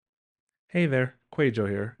Hey there, Quajo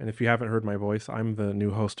here, and if you haven't heard my voice, I'm the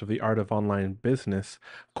new host of The Art of Online Business.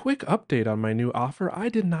 Quick update on my new offer. I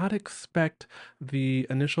did not expect the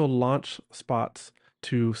initial launch spots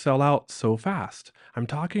to sell out so fast. I'm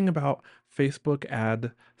talking about Facebook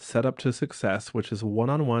ad setup to success, which is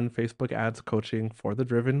one-on-one Facebook ads coaching for the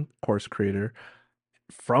driven course creator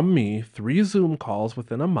from me, 3 Zoom calls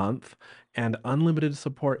within a month, and unlimited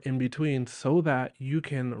support in between so that you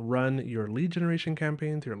can run your lead generation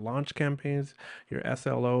campaigns, your launch campaigns, your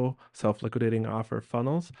SLO, self liquidating offer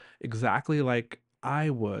funnels, exactly like I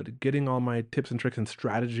would, getting all my tips and tricks and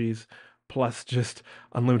strategies. Plus, just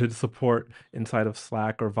unlimited support inside of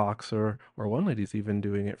Slack or Voxer, or one lady's even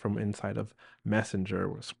doing it from inside of Messenger,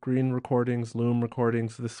 with screen recordings, Loom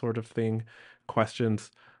recordings, this sort of thing,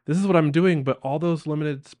 questions. This is what I'm doing, but all those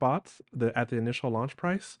limited spots at the initial launch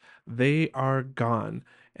price, they are gone.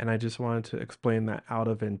 And I just wanted to explain that out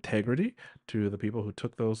of integrity to the people who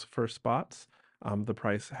took those first spots. The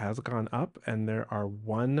price has gone up, and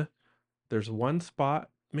there's one spot,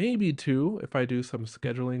 maybe two, if I do some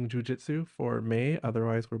scheduling jujitsu for May.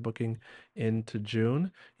 Otherwise, we're booking into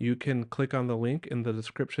June. You can click on the link in the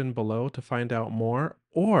description below to find out more,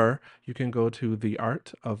 or you can go to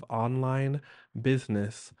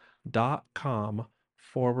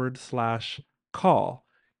theartofonlinebusiness.com/call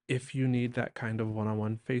if you need that kind of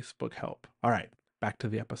one-on-one Facebook help. All right, back to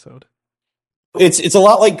the episode. It's a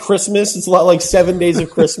lot like Christmas. It's a lot like 7 days of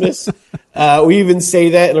Christmas. We even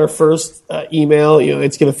say that in our first email.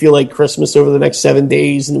 It's going to feel like Christmas over the next 7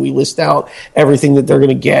 days, and we list out everything that they're going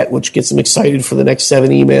to get, which gets them excited for the next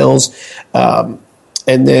 7 emails.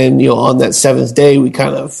 And then, on that seventh day, we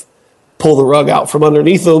kind of pull the rug out from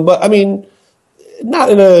underneath them. But I mean, not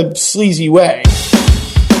in a sleazy way.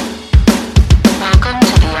 Welcome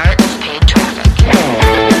to the Art of Paid Traffic.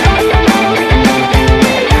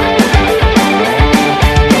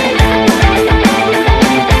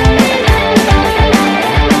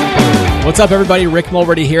 What's up, everybody? Rick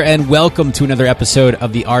Mulready here, and welcome to another episode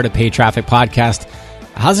of the Art of Paid Traffic podcast.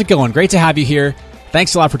 How's it going? Great to have you here.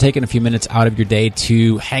 Thanks a lot for taking a few minutes out of your day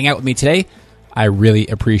to hang out with me today. I really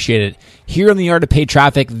appreciate it. Here on the Art of Paid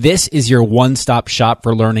Traffic, this is your one-stop shop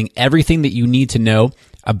for learning everything that you need to know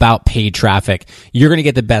about paid traffic. You're going to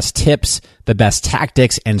get the best tips, the best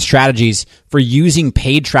tactics, and strategies for using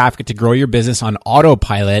paid traffic to grow your business on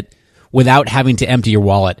autopilot without having to empty your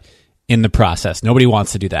wallet in the process. Nobody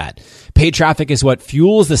wants to do that. Paid traffic is what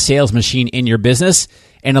fuels the sales machine in your business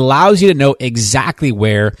and allows you to know exactly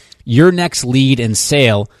where your next lead and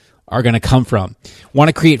sale are going to come from. Want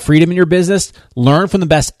to create freedom in your business? Learn from the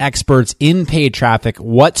best experts in paid traffic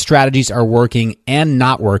what strategies are working and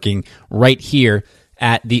not working right here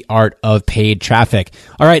at the Art of Paid Traffic.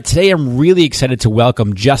 All right, today I'm really excited to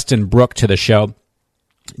welcome Justin Brooke to the show.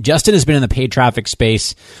 Justin has been in the paid traffic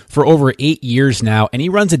space for over 8 years now, and he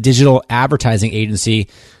runs a digital advertising agency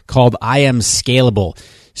called I Am Scalable.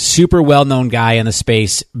 Super well-known guy in the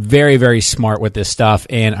space, very, very smart with this stuff,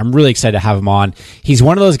 and I'm really excited to have him on. He's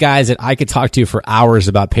one of those guys that I could talk to for hours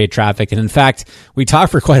about paid traffic, and in fact, we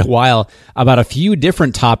talked for quite a while about a few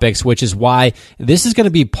different topics, which is why this is going to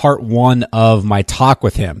be part one of my talk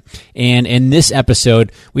with him. And in this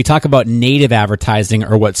episode, we talk about native advertising,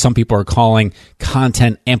 or what some people are calling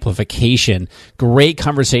content amplification. Great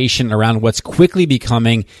conversation around what's quickly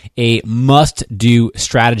becoming a must-do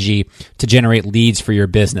strategy to generate leads for your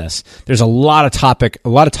business. There's a lot of talk,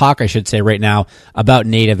 I should say, right now about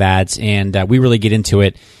native ads, and we really get into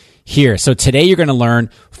it here. So today you're going to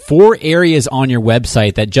learn 4 areas on your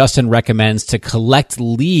website that Justin recommends to collect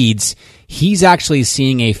leads. He's actually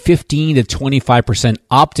seeing a 15 to 25%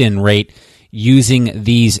 opt-in rate using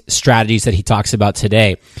these strategies that he talks about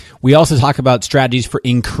today. We also talk about strategies for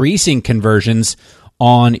increasing conversions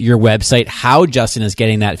on your website, how Justin is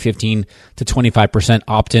getting that 15 to 25%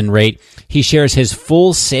 opt-in rate. He shares his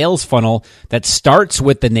full sales funnel that starts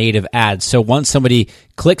with the native ads. So once somebody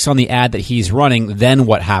clicks on the ad that he's running, then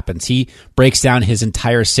what happens? He breaks down his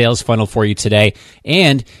entire sales funnel for you today,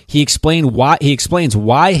 and he explains why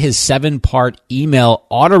his 7-part email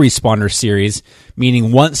autoresponder series,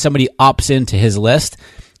 meaning once somebody opts into his list,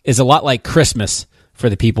 is a lot like Christmas for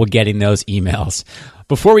the people getting those emails.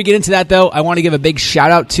 Before we get into that, though, I want to give a big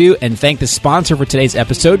shout out to and thank the sponsor for today's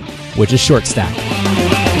episode, which is ShortStack.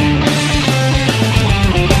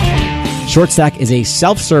 ShortStack is a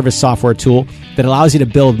self-service software tool that allows you to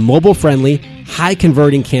build mobile-friendly,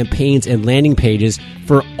 high-converting campaigns and landing pages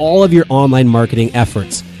for all of your online marketing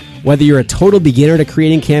efforts. Whether you're a total beginner to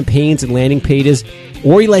creating campaigns and landing pages,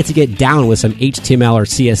 or you like to get down with some HTML or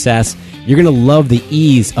CSS, you're going to love the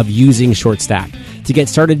ease of using ShortStack. To get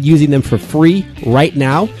started using them for free right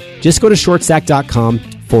now, just go to shortstack.com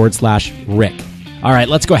Rick. All right,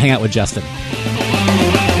 let's go hang out with Justin.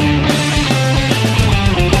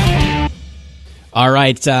 All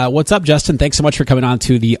right, what's up, Justin? Thanks so much for coming on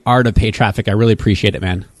to the Art of Paid Traffic. I really appreciate it,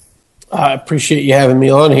 man. I appreciate you having me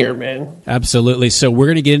on here, man. Absolutely. So we're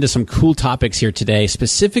going to get into some cool topics here today,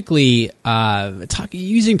 specifically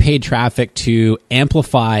using paid traffic to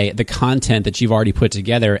amplify the content that you've already put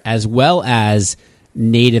together, as well as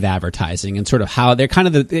native advertising, and sort of how they're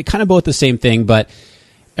kind of both the same thing. But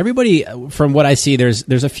everybody, from what I see,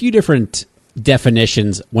 there's a few different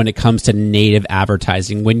definitions when it comes to native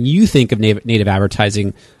advertising. When you think of native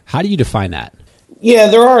advertising, how do you define that? Yeah,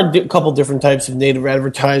 there are a couple different types of native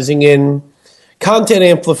advertising, and content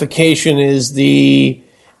amplification is the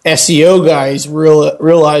SEO guys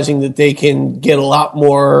realizing that they can get a lot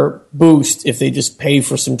more boost if they just pay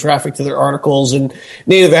for some traffic to their articles, and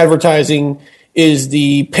native advertising is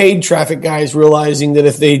the paid traffic guys realizing that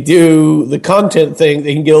if they do the content thing,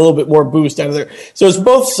 they can get a little bit more boost out of there. So it's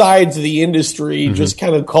both sides of the industry just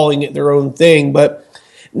kind of calling it their own thing. But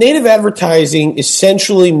native advertising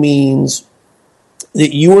essentially means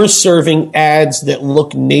that you are serving ads that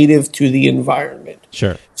look native to the environment.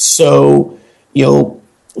 Sure. So,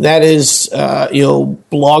 that is,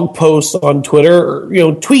 blog posts on Twitter, or,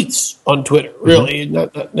 tweets on Twitter, really,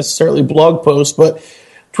 not necessarily blog posts, but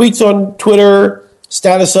tweets on Twitter,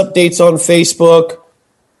 status updates on Facebook.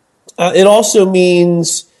 It also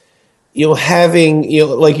means, having,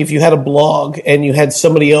 like if you had a blog and you had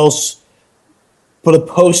somebody else put a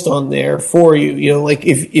post on there for you, like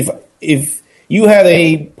if you had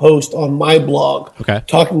a post on my blog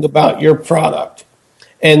talking about your product,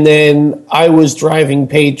 and then I was driving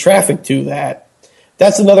paid traffic to that,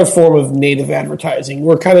 that's another form of native advertising.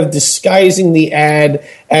 We're kind of disguising the ad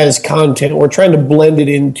as content. We're trying to blend it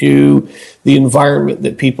into the environment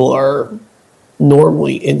that people are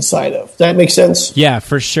normally inside of. Does that make sense? Yeah,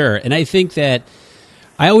 for sure. And I think that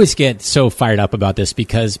I always get so fired up about this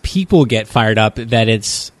because people get fired up that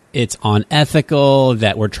it's unethical,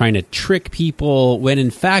 that we're trying to trick people, when in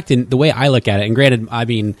fact, in the way I look at it, and granted, I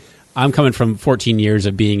mean, I'm coming from 14 years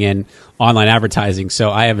of being in online advertising, so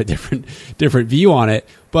I have a different view on it.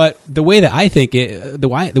 But the way that I think the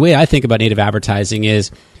way I think about native advertising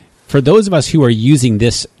is, for those of us who are using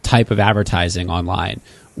this type of advertising online,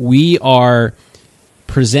 we are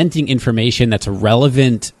presenting information that's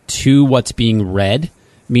relevant to what's being read.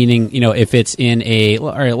 Meaning, if it's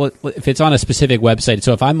if it's on a specific website.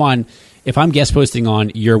 So if I'm guest posting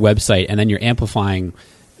on your website and then you're amplifying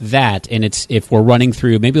that, and if we're running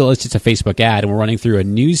through, maybe it's just a Facebook ad and we're running through a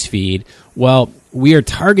news feed, well, we are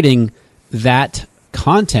targeting that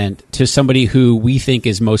content to somebody who we think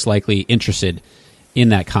is most likely interested in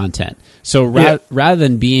that content. So rather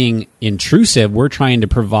than being intrusive, we're trying to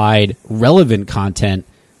provide relevant content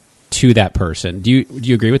to that person. Do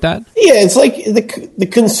you agree with that? Yeah, it's like the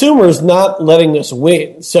consumer's not letting us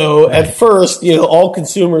win. So at first, all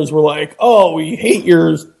consumers were like, "Oh, we hate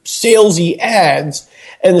your salesy ads,"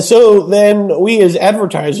 and so then we as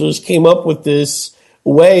advertisers came up with this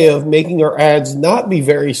way of making our ads not be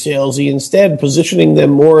very salesy, instead positioning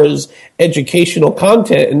them more as educational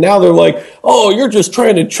content. And now they're like, "Oh, you're just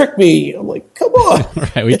trying to trick me." I'm like, "Come on."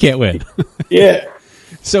 Right, we can't win. Yeah.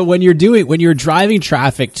 So when you're driving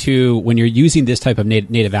traffic to, when you're using this type of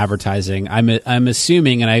native advertising, I'm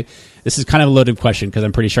assuming, and this is kind of a loaded question because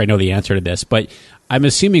I'm pretty sure I know the answer to this, but I'm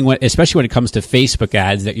assuming, especially when it comes to Facebook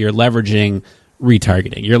ads, that you're leveraging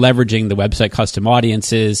retargeting. You're leveraging the website custom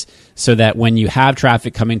audiences so that when you have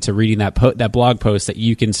traffic coming to reading that blog post, that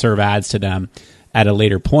you can serve ads to them at a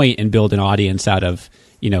later point and build an audience out of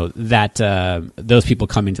those people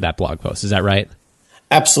coming to that blog post. Is that right?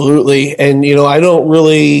 Absolutely. And, I don't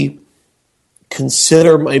really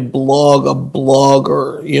consider my blog a blog,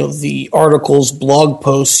 or, the articles, blog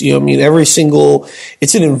posts,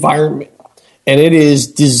 it's an environment, and it is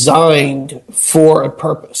designed for a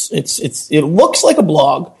purpose. It looks like a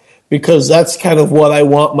blog because that's kind of what I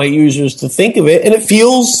want my users to think of it. And it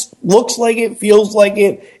looks like it, feels like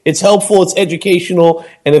it. It's helpful, it's educational.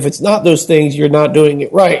 And if it's not those things, you're not doing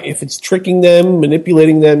it right. If it's tricking them,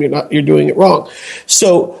 manipulating them, you're doing it wrong.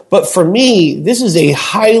 So, but for me, this is a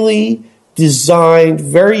highly designed,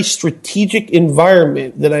 very strategic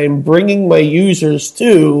environment that I am bringing my visitors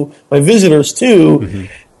to,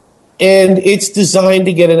 and it's designed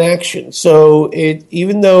to get an action. So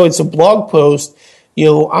even though it's a blog post,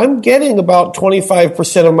 I'm getting about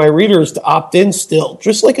 25% of my readers to opt in still,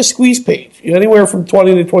 just like a squeeze page, anywhere from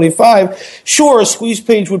 20 to 25. Sure, a squeeze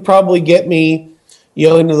page would probably get me,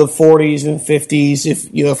 into the 40s and 50s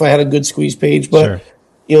if I had a good squeeze page. But, sure.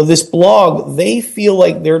 This blog, they feel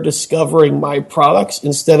like they're discovering my products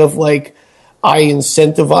instead of like I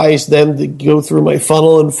incentivize them to go through my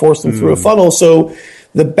funnel and force them through a funnel. So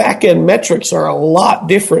the back end metrics are a lot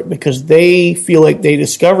different because they feel like they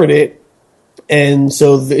discovered it. And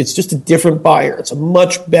so it's just a different buyer. It's a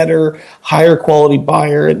much better, higher quality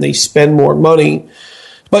buyer, and they spend more money.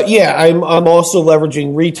 But yeah, I'm also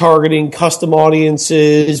leveraging retargeting, custom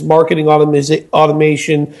audiences, marketing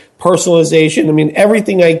automation, personalization. I mean,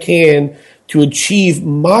 everything I can to achieve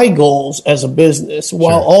my goals as a business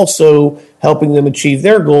while also helping them achieve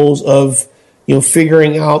their goals of,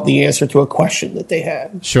 figuring out the answer to a question that they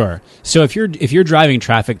had. Sure. So if you're driving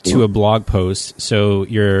traffic to a blog post, so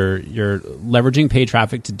you're leveraging paid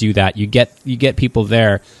traffic to do that, you get people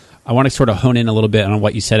there. I want to sort of hone in a little bit on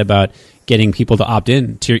what you said about getting people to opt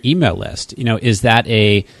in to your email list. Is that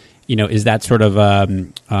sort of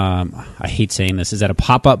I hate saying this. Is that a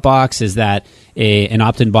pop-up box? Is that an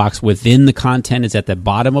opt-in box within the content? Is at the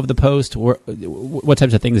bottom of the post? Or what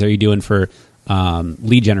types of things are you doing for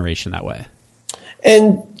lead generation that way?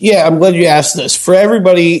 And yeah, I'm glad you asked this. For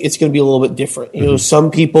everybody, it's going to be a little bit different.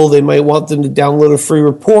 Some people, they might want them to download a free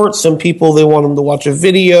report. Some people, they want them to watch a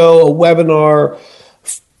video, a webinar.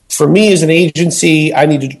 For me as an agency, I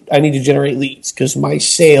need to generate leads because my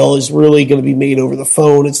sale is really going to be made over the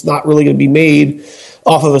phone. It's not really going to be made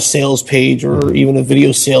off of a sales page or even a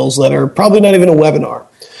video sales letter, probably not even a webinar.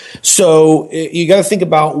 So you got to think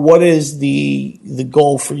about what is the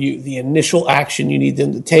goal for you, the initial action you need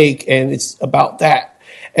them to take, and it's about that.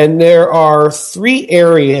 And there are 3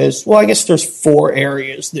 areas, well, I guess there's 4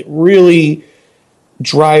 areas that really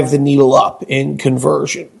drive the needle up in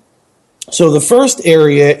conversion. So the first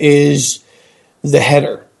area is the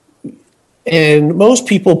header. And most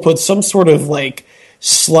people put some sort of like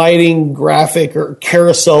sliding graphic or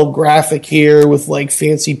carousel graphic here with like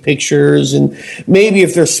fancy pictures. And maybe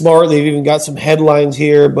if they're smart, they've even got some headlines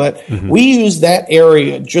here. But we use that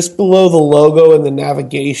area just below the logo and the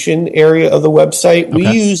navigation area of the website. Okay. We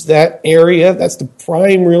use that area. That's the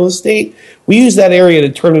prime real estate. We use that area to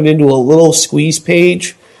turn it into a little squeeze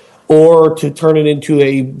page or to turn it into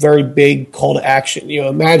a very big call to action.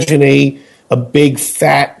 Imagine a big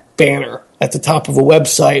fat banner at the top of a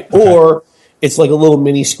website, or it's like a little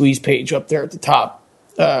mini squeeze page up there at the top.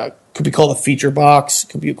 Could be called a feature box.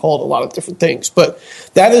 Could be called a lot of different things. But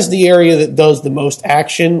that is the area that does the most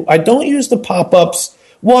action. I don't use the pop-ups.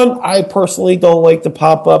 One, I personally don't like the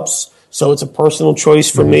pop-ups, so it's a personal choice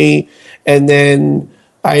for me. And then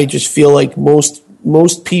I just feel like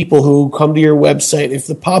most people who come to your website, if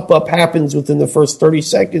the pop-up happens within the first 30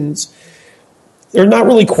 seconds, they're not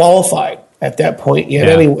really qualified at that point yet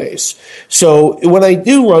anyways. So when I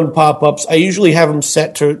do run pop-ups, I usually have them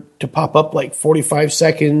set to pop up like 45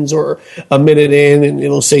 seconds or a minute in, and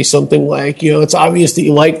it'll say something like, it's obvious that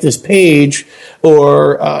you like this page,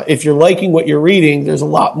 or if you're liking what you're reading, there's a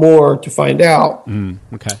lot more to find out.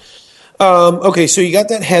 Okay, so you got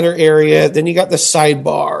that header area, then you got the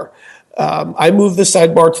sidebar. I move the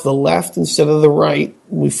sidebar to the left instead of the right.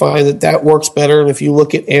 We find that works better. And if you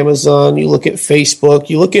look at Amazon, you look at Facebook,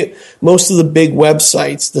 you look at most of the big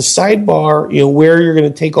websites, the sidebar, where you're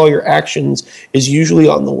going to take all your actions is usually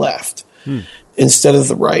on the left instead of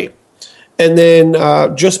the right. And then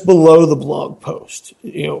just below the blog post,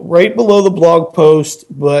 right below the blog post,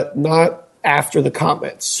 but not after the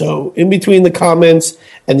comments. So in between the comments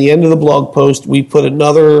and the end of the blog post, we put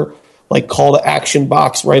another like call to action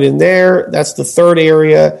box right in there. That's the third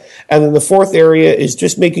area. And then the fourth area is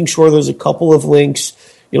just making sure there's a couple of links.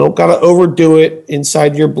 You don't got to overdo it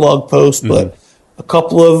inside your blog post, but a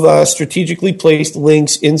couple of strategically placed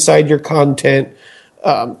links inside your content.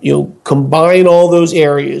 Combine all those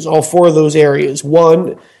areas, all 4 of those areas.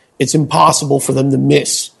 One, it's impossible for them to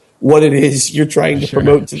miss what it is you're trying to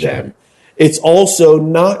promote to them. It's also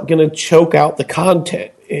not going to choke out the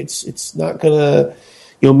content. It's not going to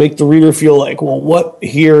make the reader feel like, well, what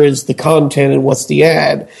here is the content and what's the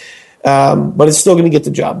ad? But it's still going to get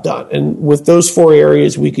the job done. And with those 4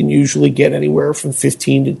 areas, we can usually get anywhere from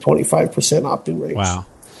 15 to 25% opt-in rates. Wow.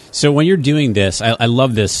 So when you're doing this, I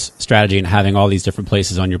love this strategy and having all these different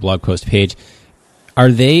places on your blog post page.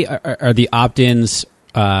 Are the opt-ins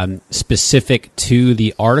specific to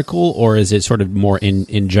the article, or is it sort of more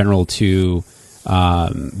in general to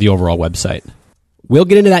the overall website? We'll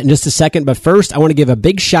get into that in just a second, but first I want to give a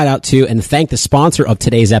big shout out to and thank the sponsor of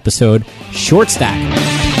today's episode, ShortStack.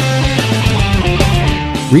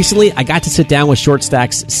 Recently, I got to sit down with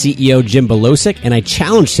ShortStack's CEO, Jim Belosic, and I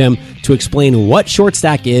challenged him to explain what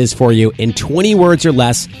ShortStack is for you in 20 words or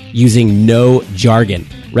less using no jargon.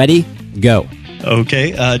 Ready? Go.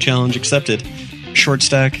 Okay, challenge accepted.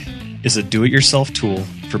 ShortStack is a do-it-yourself tool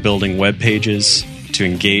for building web pages to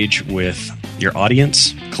engage with your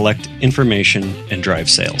audience, collect information, and drive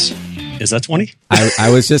sales. Is that 20?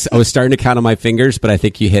 I was starting to count on my fingers, but I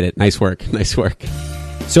think you hit it. Nice work. Nice work.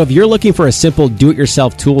 So if you're looking for a simple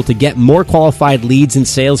do-it-yourself tool to get more qualified leads and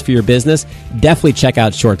sales for your business, definitely check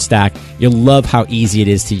out ShortStack. You'll love how easy it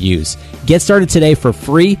is to use. Get started today for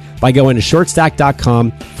free by going to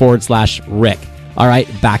shortstack.com/Rick. All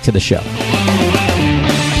right, back to the show.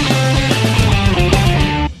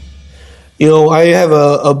 I have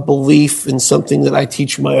a belief in something that I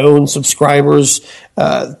teach my own subscribers,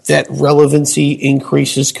 that relevancy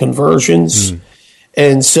increases conversions.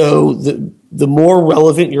 And so the more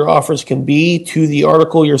relevant your offers can be to the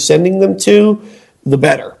article you're sending them to, the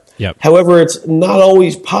better. Yep. However, it's not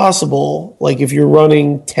always possible, like if you're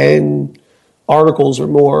running 10 articles or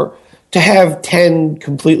more, to have 10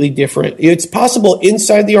 completely different. It's possible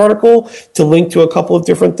inside the article to link to a couple of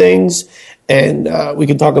different things, and we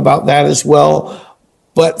can talk about that as well.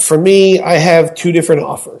 But for me, I have two different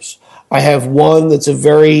offers. I have one that's a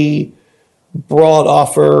very broad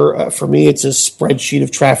offer. For me, it's a spreadsheet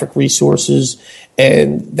of traffic resources,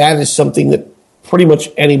 and that is something that pretty much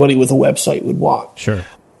anybody with a website would want. Sure.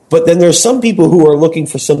 But then there's some people who are looking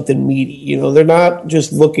for something meaty. They're not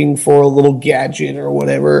just looking for a little gadget or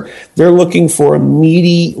whatever. They're looking for a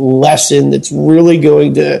meaty lesson that's really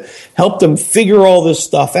going to help them figure all this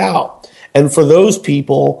stuff out. And for those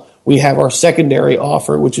people, we have our secondary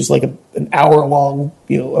offer, which is like an hour-long,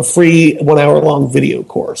 a free 1 hour-long video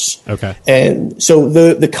course. Okay. And so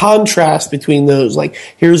the contrast between those, like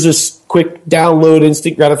here's this quick download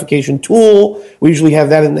instant gratification tool. We usually have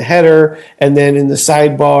that in the header, and then in the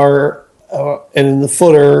sidebar and in the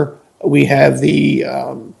footer, we have the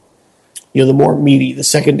more meaty, the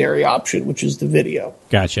secondary option, which is the video.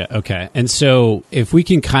 Gotcha. Okay. And so if we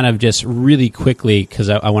can kind of just really quickly, because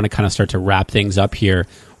I want to kind of start to wrap things up here.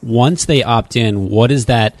 Once they opt in, what does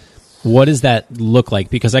that look like?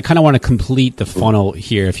 Because I kind of want to complete the funnel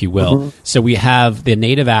here, if you will. Mm-hmm. So we have the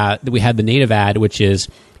native ad, which is,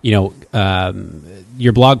 your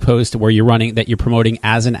blog post where you're promoting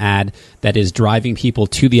as an ad that is driving people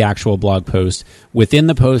to the actual blog post. Within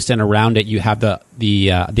the post and around it, you have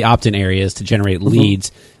the opt-in areas to generate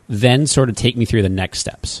leads. Then sort of take me through the next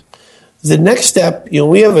steps. The next step,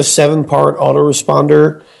 we have a 7-part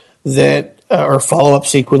autoresponder that, or follow-up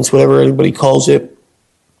sequence, whatever anybody calls it,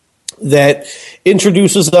 that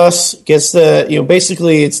introduces us, gets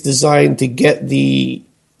basically it's designed to get the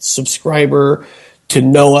subscriber to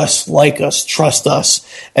know us, like us, trust us.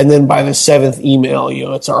 And then by the 7th email,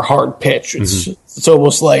 it's our hard pitch. It's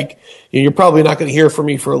almost like you're probably not going to hear from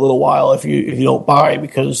me for a little while if you don't buy,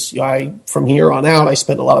 because from here on out, I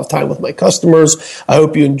spend a lot of time with my customers. I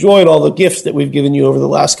hope you enjoyed all the gifts that we've given you over the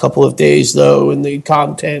last couple of days, though, and the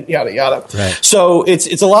content, yada, yada. Right. So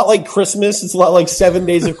it's a lot like Christmas. It's a lot like 7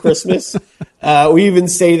 days of Christmas. We even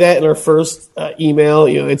say that in our first email.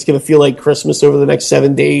 It's going to feel like Christmas over the next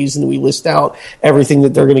 7 days, and we list out everything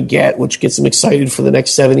that they're going to get, which gets them excited for the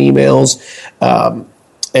next 7 emails.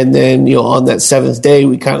 And then, on that 7th day,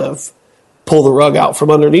 we kind of pull the rug out from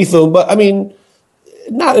underneath them. But, I mean,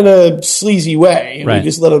 not in a sleazy way. Right. We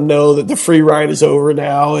just let them know that the free ride is over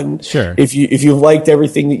now. And sure, if you've liked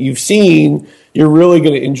everything that you've seen, you're really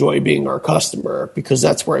going to enjoy being our customer, because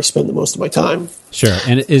that's where I spend the most of my time. Sure.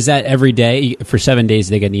 And is that every day? For 7 days,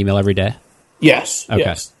 they get an email every day? Yes. Okay.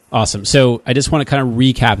 Yes. Awesome. So I just want to kind of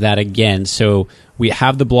recap that again. So we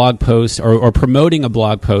have the blog post or promoting a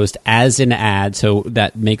blog post as an ad. So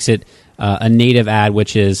that makes it a native ad,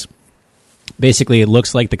 which is basically it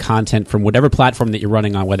looks like the content from whatever platform that you're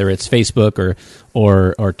running on, whether it's Facebook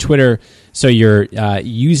or Twitter. So you're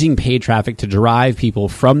using paid traffic to drive people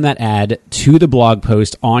from that ad to the blog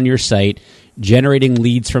post on your site, generating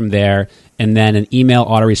leads from there, and then an email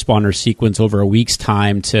autoresponder sequence over a week's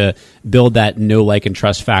time to build that know, like, and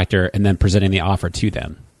trust factor, and then presenting the offer to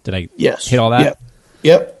them. Did I hit all that?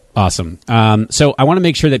 Yep. Awesome. So I want to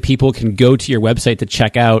make sure that people can go to your website to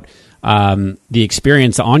check out the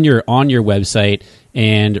experience on your website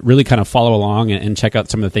and really kind of follow along and check out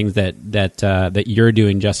some of the things that you're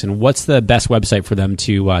doing, Justin. What's the best website for them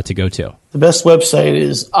to go to? The best website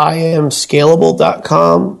is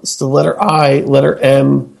imscalable.com. It's the letter I, letter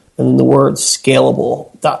M, and then the word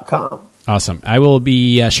scalable.com. Awesome. I will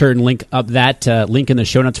be sure and link up that link in the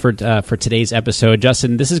show notes for today's episode.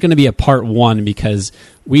 Justin, this is going to be a part 1 because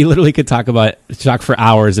we literally could talk for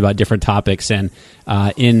hours about different topics. And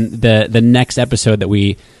in the next episode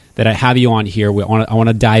that I have you on here, I want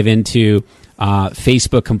to dive into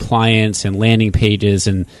Facebook compliance and landing pages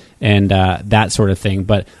and that sort of thing.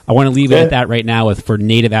 But I want to leave it at that right now for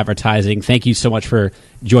native advertising. Thank you so much for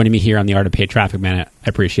joining me here on the Art of Paid Traffic, man. I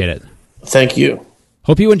appreciate it. Thank you.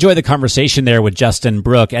 Hope you enjoy the conversation there with Justin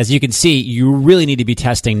Brooke. As you can see, you really need to be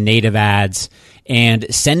testing native ads and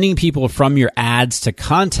sending people from your ads to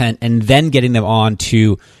content and then getting them on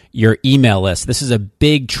to your email list. This is a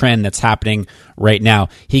big trend that's happening right now.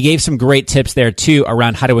 He gave some great tips there too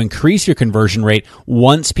around how to increase your conversion rate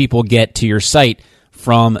once people get to your site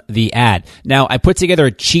from the ad. Now, I put together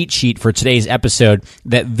a cheat sheet for today's episode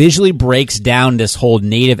that visually breaks down this whole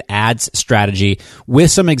native ads strategy with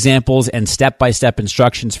some examples and step-by-step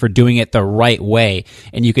instructions for doing it the right way.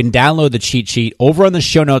 And you can download the cheat sheet over on the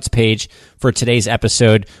show notes page for today's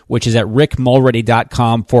episode, which is at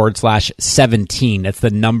rickmulready.com/17. That's the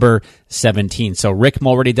number 17. So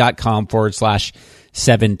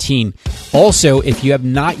rickmulready.com/17. Also, if you have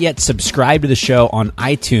not yet subscribed to the show on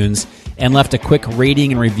iTunes and left a quick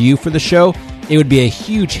rating and review for the show, it would be a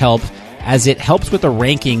huge help as it helps with the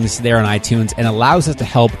rankings there on iTunes and allows us to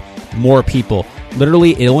help more people.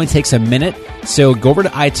 Literally, it only takes a minute. So go over to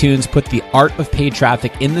iTunes, put the Art of Paid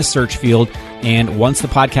Traffic in the search field, and once the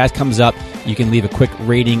podcast comes up, you can leave a quick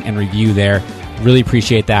rating and review there. Really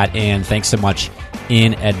appreciate that, and thanks so much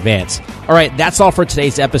in advance. All right, that's all for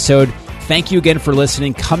today's episode. Thank you again for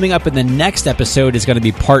listening. Coming up in the next episode is going to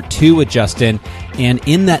be part 2 with Justin. And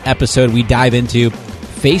in that episode, we dive into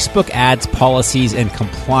Facebook ads, policies, and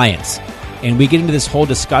compliance. And we get into this whole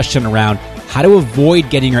discussion around how to avoid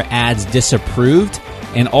getting your ads disapproved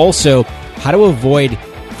and also how to avoid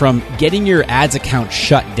from getting your ads account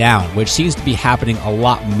shut down, which seems to be happening a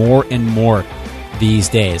lot more and more these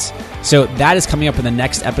days. So that is coming up in the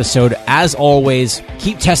next episode. As always,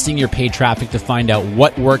 keep testing your paid traffic to find out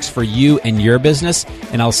what works for you and your business,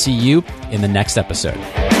 and I'll see you in the next episode.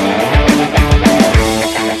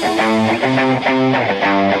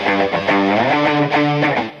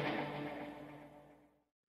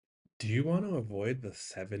 Do you want to avoid the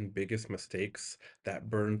 7 biggest mistakes that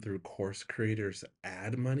burn through course creators'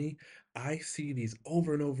 ad money? I see these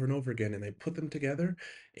over and over and over again, and I put them together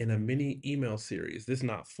in a mini email series. This is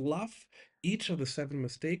not fluff. Each of the 7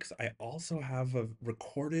 mistakes, I also have a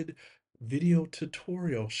recorded video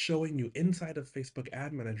tutorial showing you inside of Facebook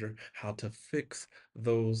Ad Manager how to fix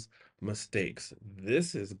those mistakes.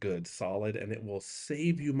 This is good, solid, and it will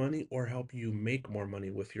save you money or help you make more money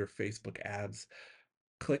with your Facebook ads.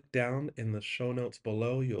 Click down in the show notes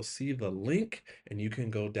below. You'll see the link and you can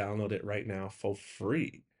go download it right now for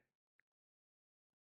free.